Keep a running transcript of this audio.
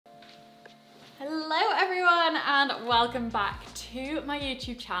everyone and welcome back to my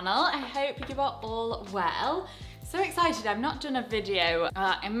YouTube channel. I hope you are all well. So excited, I've not done a video.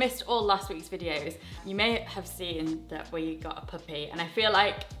 I missed all last week's videos. You may have seen that we got a puppy and I feel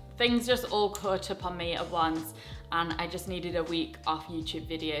like things just all caught up on me at once and I just needed a week off YouTube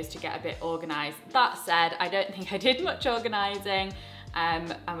videos to get a bit organised. That said, I don't think I did much organising.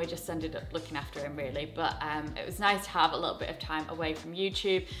 And we just ended up looking after him really, but it was nice to have a little bit of time away from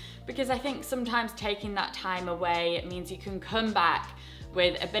YouTube because I think sometimes taking that time away means you can come back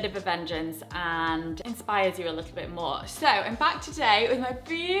with a bit of a vengeance and inspires you a little bit more. So I'm back today with my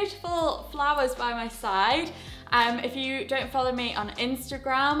beautiful flowers by my side. If you don't follow me on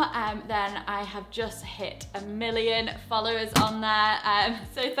Instagram, then I have just hit 1 million followers on there.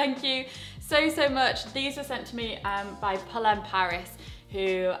 So thank you so much. These were sent to me by Paris,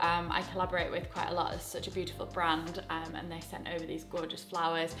 who I collaborate with quite a lot. It's such a beautiful brand, and they sent over these gorgeous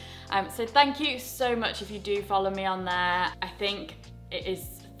flowers. So thank you so much if you do follow me on there. I think it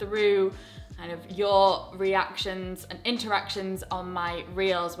is through kind of your reactions and interactions on my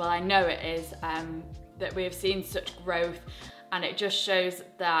reels, well I know it is, that we have seen such growth, and it just shows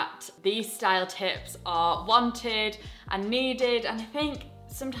that these style tips are wanted and needed. And I think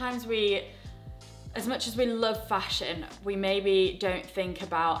sometimes we, as much as we love fashion, we maybe don't think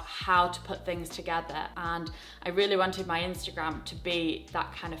about how to put things together. And I really wanted my Instagram to be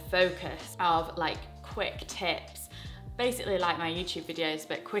that kind of focus of like quick tips, basically like my YouTube videos,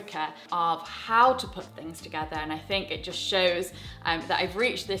 but quicker, of how to put things together. And I think it just shows that I've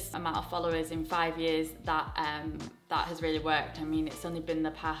reached this amount of followers in 5 years that that has really worked. I mean, it's only been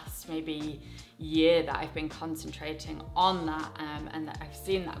the past maybe year that I've been concentrating on that, and that I've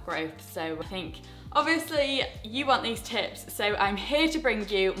seen that growth. So I think obviously you want these tips, so I'm here to bring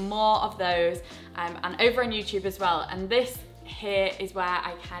you more of those, and over on YouTube as well. And this here is where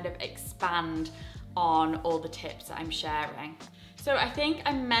I kind of expand on all the tips that I'm sharing. So I think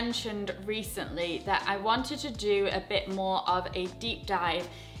I mentioned recently that I wanted to do a bit more of a deep dive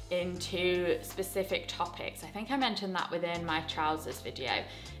into specific topics. I think I mentioned that within my trousers video,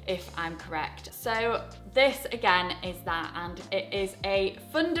 if I'm correct. So this again is that, and it is a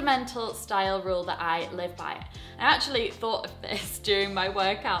fundamental style rule that I live by. I actually thought of this during my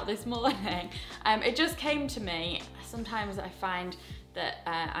workout this morning. It just came to me. Sometimes I find that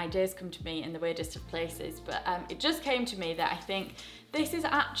ideas come to me in the weirdest of places, but it just came to me that I think this is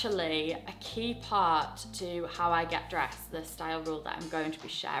actually a key part to how I get dressed, the style rule that I'm going to be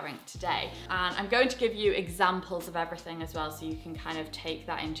sharing today. And I'm going to give you examples of everything as well, so you can kind of take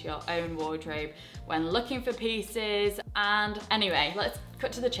that into your own wardrobe when looking for pieces. And anyway, let's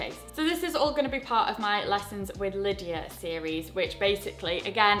cut to the chase. So this is all going to be part of my Lessons with Lydia series, which basically,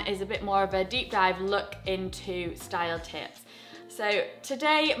 again, is a bit more of a deep dive look into style tips. So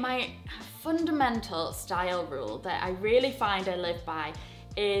today, my fundamental style rule that I really find I live by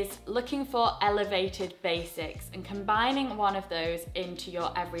is looking for elevated basics and combining one of those into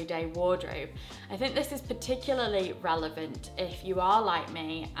your everyday wardrobe. I think this is particularly relevant if you are like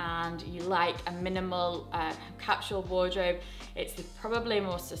me and you like a minimal capsule wardrobe. It's probably a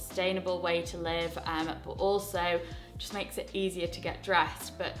more sustainable way to live, but also just makes it easier to get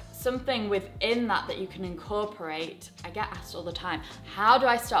dressed. But something within that you can incorporate, I get asked all the time, how do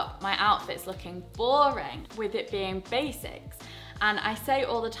I stop my outfits looking boring with it being basics? And I say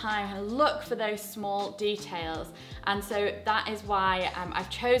all the time, look for those small details. And so that is why I've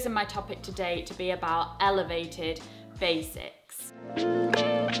chosen my topic today to be about elevated basics.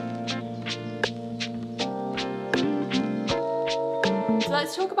 So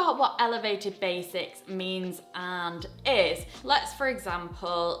let's talk about what elevated basics means and is. Let's, for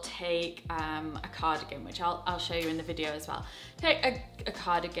example, take a cardigan, which I'll show you in the video as well. Take a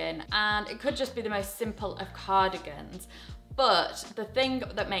cardigan, and it could just be the most simple of cardigans, but the thing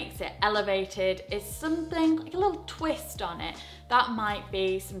that makes it elevated is something like a little twist on it. That might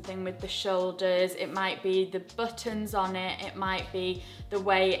be something with the shoulders, it might be the buttons on it, it might be the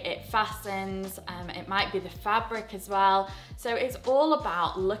way it fastens, it might be the fabric as well. So it's all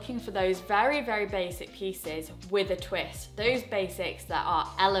about looking for those very, very basic pieces with a twist, those basics that are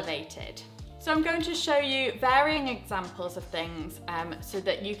elevated. So I'm going to show you varying examples of things so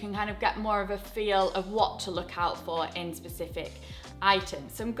that you can kind of get more of a feel of what to look out for in specific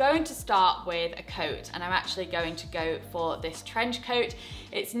items. So I'm going to start with a coat, and I'm actually going to go for this trench coat.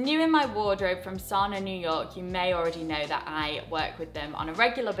 It's new in my wardrobe from Sana, New York. You may already know that I work with them on a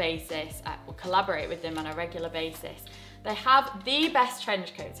regular basis, or collaborate with them on a regular basis. They have the best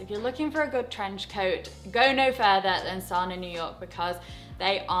trench coats. If you're looking for a good trench coat, go no further than Sana, New York, because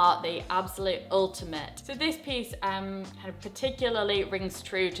they are the absolute ultimate. So this piece kind of particularly rings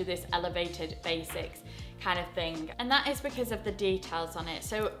true to this elevated basics kind of thing, and that is because of the details on it.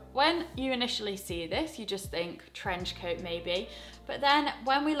 So when you initially see this, you just think trench coat maybe, but then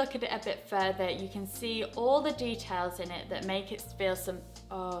when we look at it a bit further, you can see all the details in it that make it feel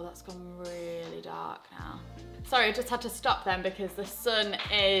oh, that's gone really dark now. Sorry, I just had to stop then because the sun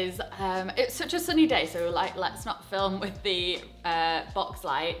is, it's such a sunny day, so like, let's not film with the box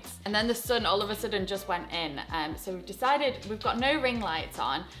lights. And then the sun all of a sudden just went in. So we've decided, we've got no ring lights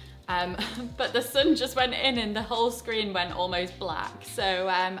on, but the sun just went in and the whole screen went almost black. So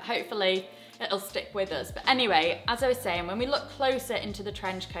hopefully it'll stick with us. But anyway, as I was saying, when we look closer into the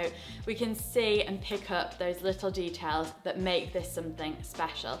trench coat, we can see and pick up those little details that make this something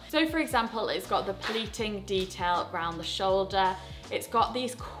special. So for example, it's got the pleating detail around the shoulder. It's got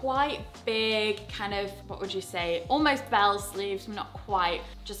these quite big kind of, what would you say, almost bell sleeves, not quite,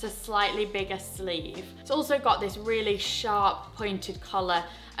 just a slightly bigger sleeve. It's also got this really sharp pointed collar,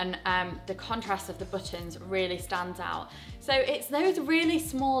 and the contrast of the buttons really stands out. So it's those really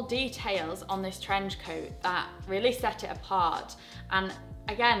small details on this trench coat that really set it apart. And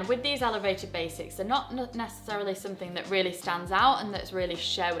again, with these elevated basics, they're not necessarily something that really stands out and that's really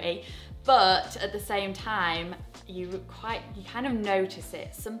showy, but at the same time, you kind of notice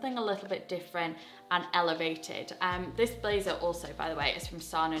it, something a little bit different and elevated. This blazer also, by the way, is from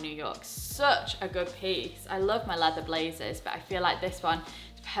Sana, New York. Such a good piece. I love my leather blazers, but I feel like this one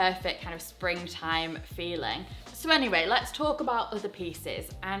is perfect kind of springtime feeling. So anyway, let's talk about other pieces.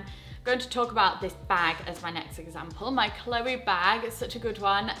 And I'm going to talk about this bag as my next example. My Chloe bag is such a good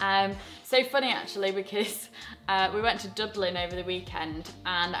one. So funny actually, because we went to Dublin over the weekend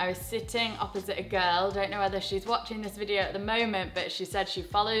and I was sitting opposite a girl. Don't know whether she's watching this video at the moment, but she said she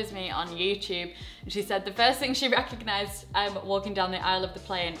follows me on YouTube. And she said the first thing she recognized walking down the aisle of the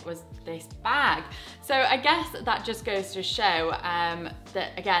plane was this bag. So I guess that just goes to show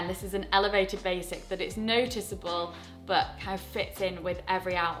that again, this is an elevated basic, that it's noticeable but kind of fits in with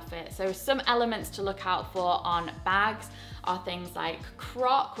every outfit. So some elements to look out for on bags are things like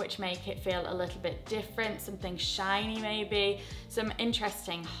croc, which make it feel a little bit different, something shiny maybe, some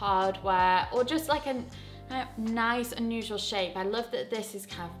interesting hardware, or just like a nice unusual shape. I love that this is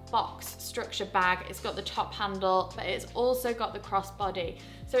kind of box structure bag. It's got the top handle, but it's also got the crossbody.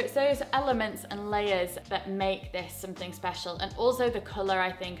 So it's those elements and layers that make this something special. And also the color,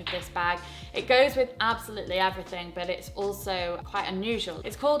 I think, of this bag. It goes with absolutely everything, but it's also quite unusual.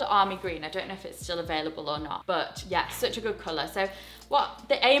 It's called Army Green. I don't know if it's still available or not, but yeah, such a good color. So what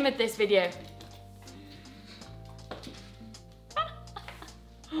the aim of this video...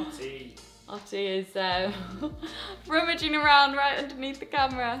 Ottie is rummaging around right underneath the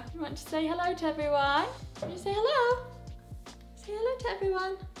camera. You want to say hello to everyone? Can you say hello? Say hello to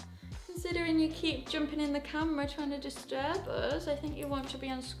everyone. Considering you keep jumping in the camera trying to disturb us, I think you want to be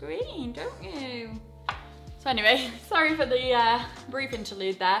on screen, don't you? So anyway, sorry for the brief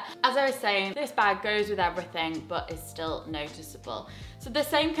interlude there. As I was saying, this bag goes with everything, but is still noticeable. So the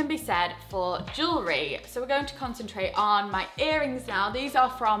same can be said for jewelry. So we're going to concentrate on my earrings now. These are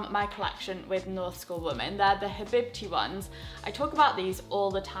from my collection with North School Women. They're the Habibti ones. I talk about these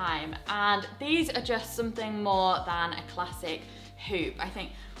all the time, and these are just something more than a classic hoop. I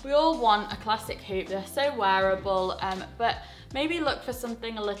think we all want a classic hoop. They're so wearable, but maybe look for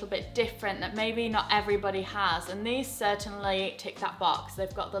something a little bit different that maybe not everybody has, and these certainly tick that box.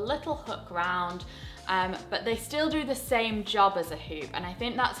 They've got the little hook round, but they still do the same job as a hoop, and I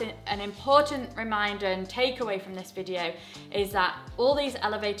think that's an important reminder and takeaway from this video, is that all these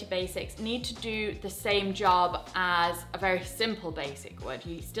elevated basics need to do the same job as a very simple basic would.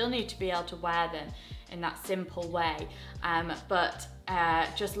 You still need to be able to wear them in that simple way, but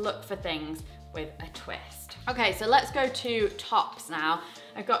just look for things with a twist. Okay, so let's go to tops now.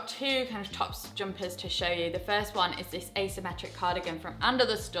 I've got two kind of tops jumpers to show you. The first one is this asymmetric cardigan from Under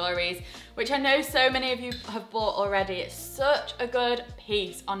the Stories, which I know so many of you have bought already. It's such a good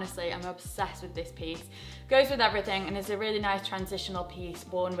piece, honestly. I'm obsessed with this piece. Goes with everything and is a really nice transitional piece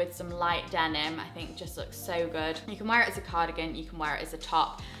worn with some light denim. I think just looks so good. You can wear it as a cardigan, you can wear it as a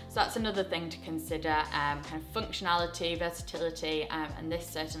top. So that's another thing to consider, kind of functionality, versatility, and this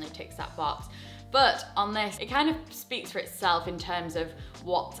certainly ticks that box. But on this, it kind of speaks for itself in terms of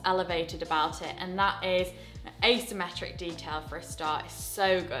what's elevated about it, and that is asymmetric detail for a start. It's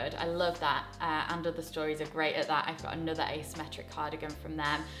so good. I love that, and other stories are great at that. I've got another asymmetric cardigan from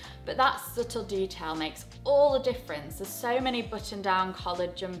them. But that subtle detail makes all the difference. There's so many button-down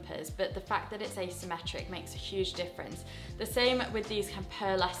collared jumpers, but the fact that it's asymmetric makes a huge difference. The same with these kind of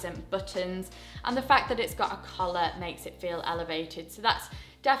pearlescent buttons, and the fact that it's got a collar makes it feel elevated. So that's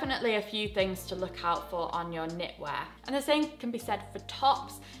definitely a few things to look out for on your knitwear. And the same can be said for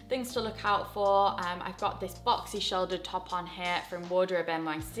tops. Things to look out for, I've got this boxy shouldered top on here from Wardrobe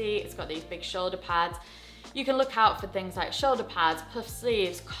NYC. It's got these big shoulder pads. You can look out for things like shoulder pads, puff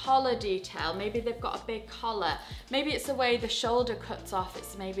sleeves, collar detail. Maybe they've got a big collar. Maybe it's the way the shoulder cuts off.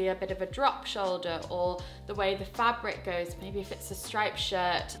 It's maybe a bit of a drop shoulder, or the way the fabric goes. Maybe if it's a striped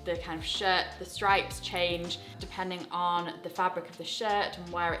shirt, the kind of shirt, the stripes change depending on the fabric of the shirt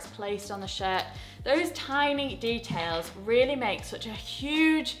and where it's placed on the shirt. Those tiny details really make such a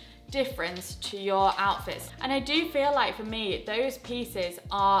huge difference to your outfits. And I do feel like for me, those pieces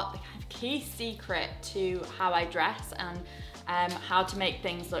are the kind of key secret to how I dress and how to make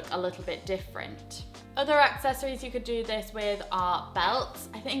things look a little bit different. Other accessories you could do this with are belts.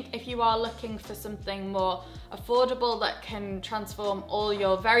 I think if you are looking for something more affordable that can transform all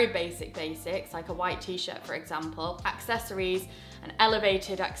your very basics, like a white t-shirt for example, accessories and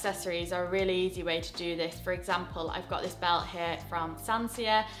elevated accessories are a really easy way to do this. For example, I've got this belt here from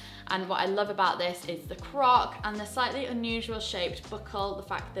Sansia, and what I love about this is the croc and the slightly unusual shaped buckle, the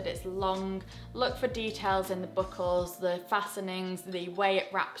fact that it's long. Look for details in the buckles, the fastenings, the way it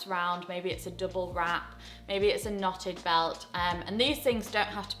wraps around. Maybe it's a double wrap, maybe it's a knotted belt. And these things don't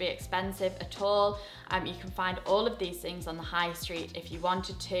have to be expensive at all. You can find all of these things on the high street if you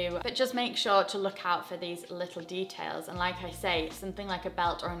wanted to, but just make sure to look out for these little details. And like I say, something like a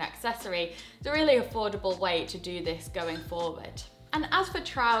belt or an accessory is a really affordable way to do this going forward. And as for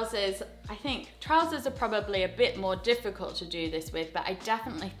trousers, I think trousers are probably a bit more difficult to do this with, but I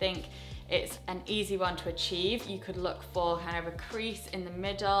definitely think it's an easy one to achieve. You could look for kind of a crease in the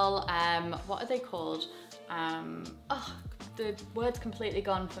middle. What are they called? The word's completely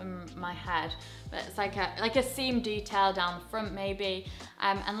gone from my head, but it's like a seam detail down the front maybe.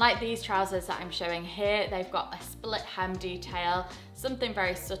 And like these trousers that I'm showing here, they've got a split hem detail, something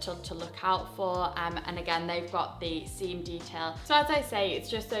very subtle to look out for. And again, they've got the seam detail. So as I say, it's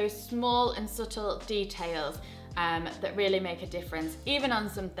just those small and subtle details that really make a difference, even on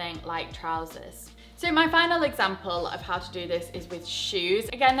something like trousers. So my final example of how to do this is with shoes.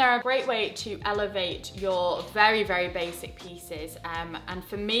 Again, they're a great way to elevate your very, very basic pieces. And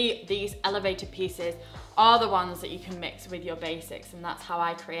for me, these elevated pieces are the ones that you can mix with your basics, and that's how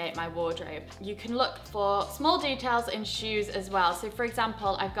I create my wardrobe. You can look for small details in shoes as well. So for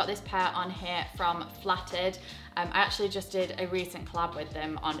example, I've got this pair on here from Flattered. I actually just did a recent collab with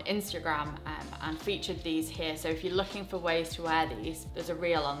them on Instagram and featured these here. So if you're looking for ways to wear these, there's a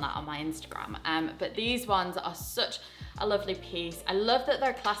reel on that on my Instagram. But these ones are such a lovely piece. I love that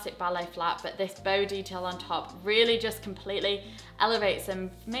they're classic ballet flat, but this bow detail on top really just completely elevates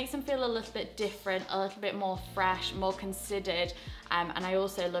them, makes them feel a little bit different, a little bit more fresh, more considered. And I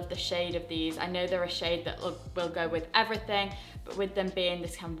also love the shade of these. I know they're a shade that will go with everything, but with them being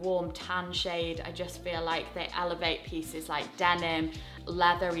this kind of warm tan shade, I just feel like they elevate pieces like denim,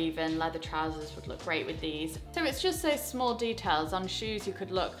 leather even. Leather trousers would look great with these. So it's just those small details. On shoes, you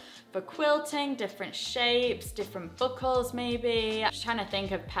could look for quilting, different shapes, different buckles maybe. I'm just trying to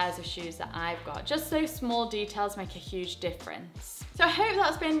think of pairs of shoes that I've got. Just those small details make a huge difference. So I hope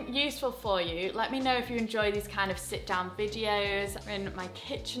that's been useful for you. Let me know if you enjoy these kind of sit down videos. I'm in my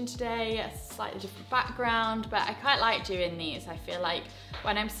kitchen today, a slightly different background, but I quite like doing these. I feel like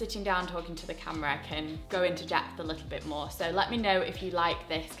when I'm sitting down talking to the camera, I can go into depth a little bit more. So let me know if you like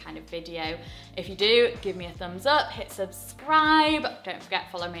this kind of video. If you do, give me a thumbs up, hit subscribe. Don't forget,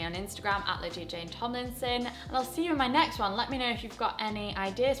 follow me on Instagram at Lydia Jane Tomlinson, and I'll see you in my next one. Let me know if you've got any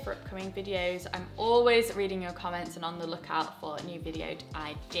ideas for upcoming videos. I'm always reading your comments and on the lookout for new video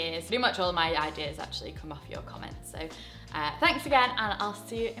ideas. Pretty much all my ideas actually come off your comments. So thanks again, and I'll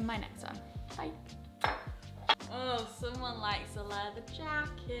see you in my next one. Bye. Oh, someone likes a leather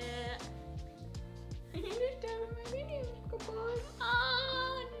jacket.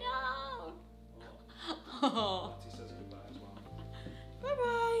 Oh no!